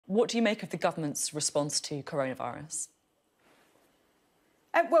What do you make of the government's response to coronavirus?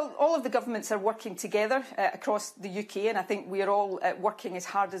 Well, all of the governments are working together across the UK, and I think we are all working as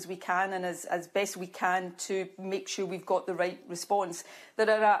hard as we can and as best we can to make sure we've got the right response.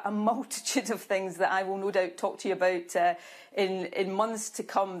 There are a multitude of things that I will no doubt talk to you about in months to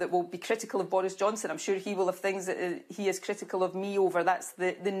come that will be critical of Boris Johnson. I'm sure he will have things that he is critical of me over. That's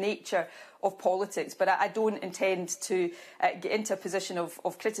the nature of politics. But I don't intend to get into a position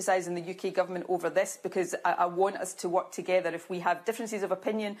of criticising the UK government over this, because I want us to work together. If we have differences of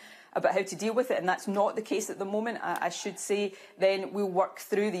opinion about how to deal with it, and that's not the case at the moment, I should say, then we'll work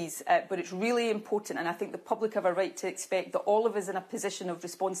through these. But it's really important, and I think the public have a right to expect that all of us in a position of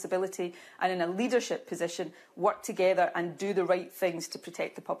responsibility and in a leadership position work together and do the right things to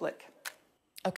protect the public.